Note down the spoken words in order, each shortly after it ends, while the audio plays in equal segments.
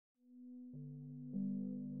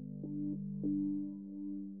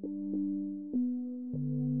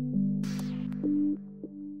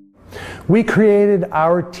We created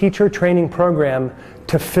our teacher training program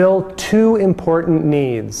to fill two important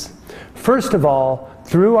needs. First of all,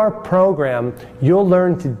 through our program, you'll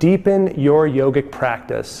learn to deepen your yogic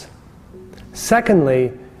practice.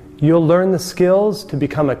 Secondly, you'll learn the skills to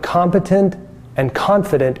become a competent and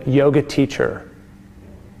confident yoga teacher.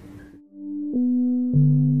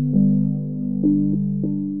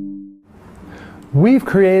 We've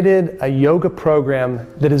created a yoga program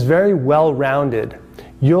that is very well-rounded.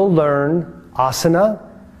 You'll learn asana,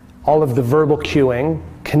 all of the verbal cueing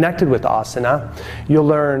connected with asana. You'll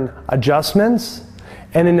learn adjustments,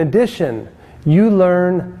 and in addition, you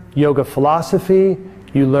learn yoga philosophy,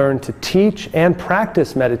 you learn to teach and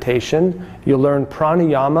practice meditation, you'll learn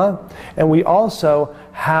pranayama, and we also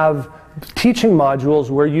have teaching modules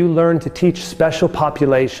where you learn to teach special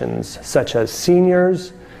populations such as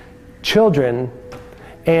seniors, children,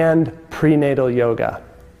 and prenatal yoga.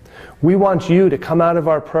 We want you to come out of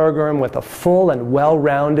our program with a full and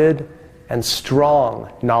well-rounded and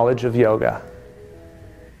strong knowledge of yoga.